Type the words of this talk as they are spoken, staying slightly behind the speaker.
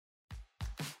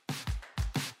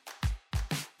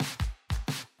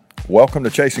Welcome to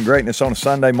Chasing Greatness on a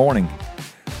Sunday morning.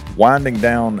 Winding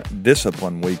down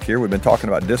discipline week here. We've been talking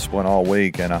about discipline all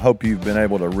week, and I hope you've been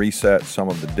able to reset some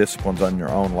of the disciplines on your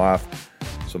own life,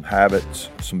 some habits,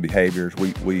 some behaviors.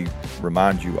 We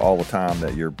remind you all the time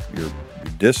that your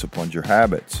disciplines, your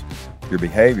habits, your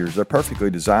behaviors, they're perfectly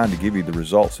designed to give you the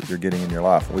results that you're getting in your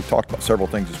life. We've talked about several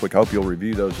things this week. I hope you'll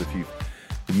review those if you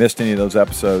missed any of those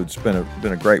episodes. It's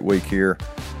been a great week here.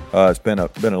 It's been a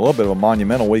little bit of a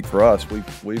monumental week for us.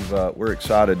 We're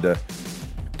excited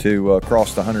to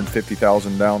cross the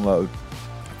 150,000 download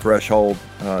threshold.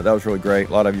 That was really great.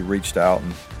 A lot of you reached out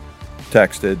and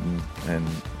texted,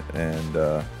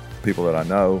 and people that I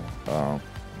know,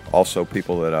 also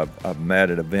people that I've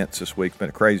met at events this week. It's been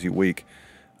a crazy week.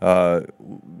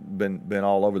 Been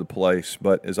all over the place.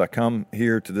 But as I come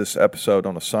here to this episode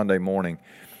on a Sunday morning,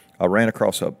 I ran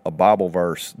across a Bible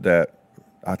verse that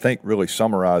I think really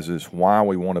summarizes why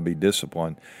we want to be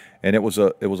disciplined. And it was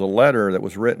a letter that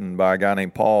was written by a guy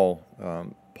named Paul.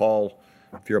 Paul,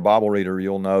 if you're a Bible reader,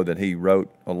 you'll know that he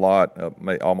wrote a lot,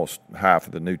 almost half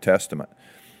of the New Testament.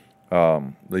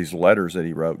 These letters that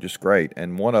he wrote, just great.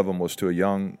 And one of them was to a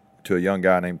young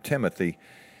guy named Timothy.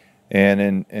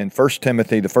 And in 1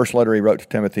 Timothy, the first letter he wrote to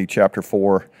Timothy, chapter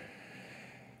 4,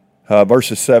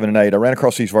 verses 7 and 8, I ran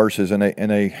across these verses, and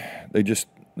they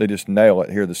just nail it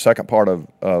here. The second part of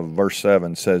verse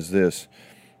 7 says this: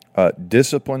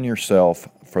 discipline yourself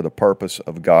for the purpose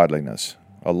of godliness.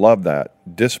 I love that.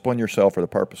 Discipline yourself for the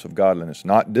purpose of godliness.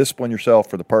 Not discipline yourself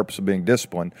for the purpose of being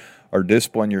disciplined, or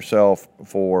discipline yourself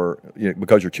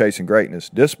because you're chasing greatness.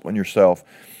 Discipline yourself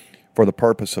for the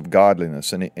purpose of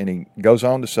godliness. And he goes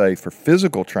on to say, for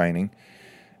physical training,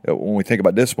 when we think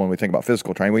about discipline, we think about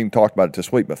physical training. We even talked about it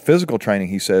this week, but physical training,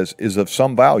 he says, is of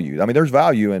some value. I mean, there's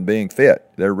value in being fit.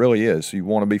 There really is. You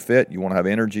want to be fit. You want to have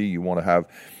energy. You want to have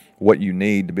what you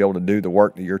need to be able to do the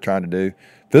work that you're trying to do.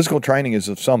 Physical training is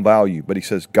of some value, but he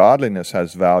says godliness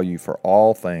has value for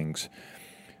all things,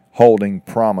 holding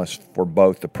promise for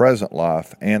both the present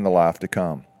life and the life to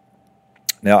come.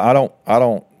 Now, I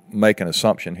don't make an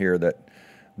assumption here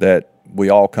that we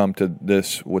all come to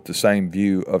this with the same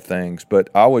view of things, but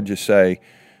I would just say,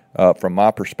 from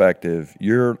my perspective,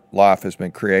 your life has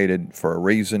been created for a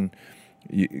reason.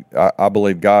 I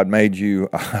believe God made you.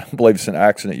 I don't believe it's an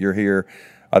accident you're here.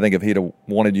 I think if he'd have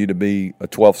wanted you to be a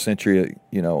 12th century,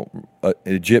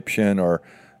 Egyptian or,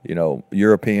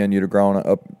 European, you'd have grown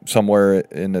up somewhere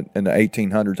in the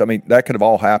 1800s. I mean, that could have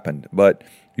all happened, but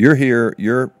you're here.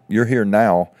 You're here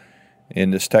now in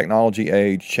this technology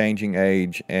age, changing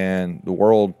age, and the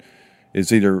world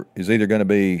is either going to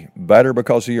be better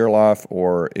because of your life,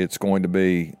 or it's going to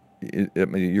be you're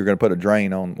going to put a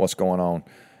drain on what's going on.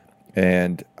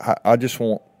 And I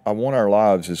want our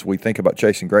lives, as we think about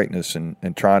chasing greatness and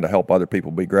trying to help other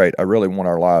people be great, I really want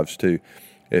our lives to,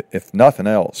 if nothing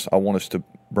else, I want us to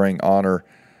bring honor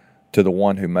to the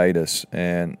one who made us.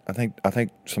 And I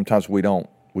think sometimes we don't.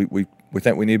 We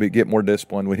think we need to get more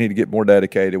disciplined. We need to get more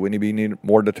dedicated. We need to be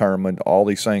more determined. All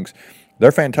these things,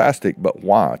 they're fantastic, but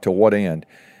why? To what end?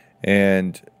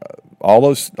 And all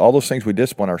those things we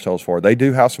discipline ourselves for, they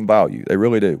do have some value. They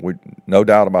really do. No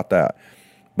doubt about that.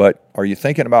 But are you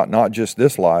thinking about not just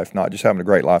this life, not just having a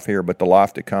great life here, but the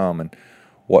life to come and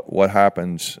what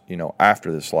happens,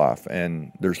 after this life?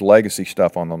 And there's legacy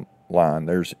stuff on the line.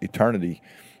 There's eternity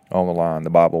on the line, the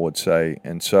Bible would say.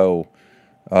 And so,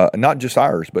 not just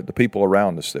ours, but the people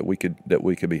around us that we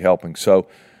could be helping. So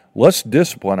let's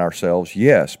discipline ourselves,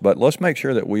 yes, but let's make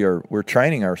sure that we're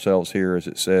training ourselves here, as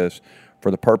it says, for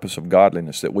the purpose of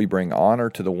godliness, that we bring honor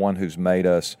to the one who's made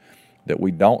us, that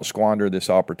we don't squander this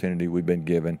opportunity we've been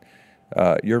given.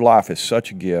 Your life is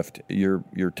such a gift.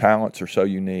 Your talents are so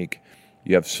unique.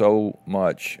 You have so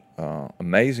much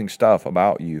amazing stuff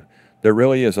about you. There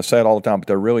really is, I say it all the time, but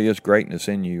there really is greatness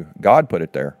in you. God put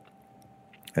it there.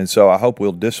 And so I hope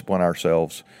we'll discipline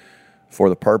ourselves for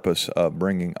the purpose of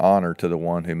bringing honor to the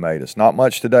one who made us. Not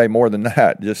much today, more than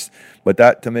that. But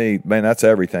that to me, man, that's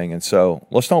everything. And so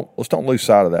let's don't lose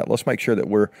sight of that. Let's make sure that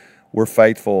we're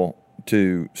faithful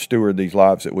to steward these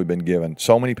lives that we've been given.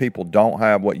 So many people don't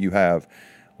have what you have.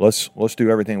 Let's do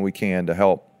everything we can to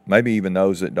help. Maybe even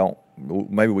those that don't.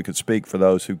 Maybe we could speak for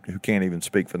those who can't even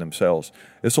speak for themselves.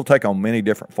 This will take on many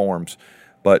different forms.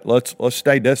 But let's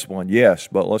stay disciplined, yes,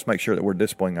 but let's make sure that we're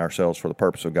disciplining ourselves for the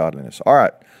purpose of godliness. All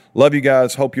right. Love you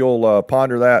guys. Hope you'll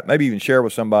ponder that. Maybe even share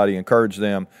with somebody, encourage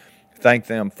them, thank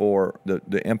them for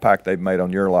the impact they've made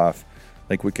on your life. I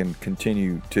think we can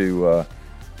continue to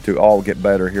all get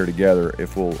better here together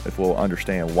if we'll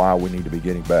understand why we need to be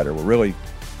getting better. We're really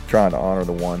trying to honor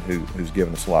the one who's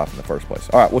given us life in the first place.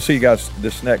 All right, we'll see you guys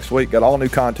this next week. Got all new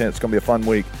content. It's going to be a fun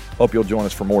week. Hope you'll join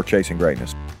us for more Chasing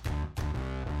Greatness.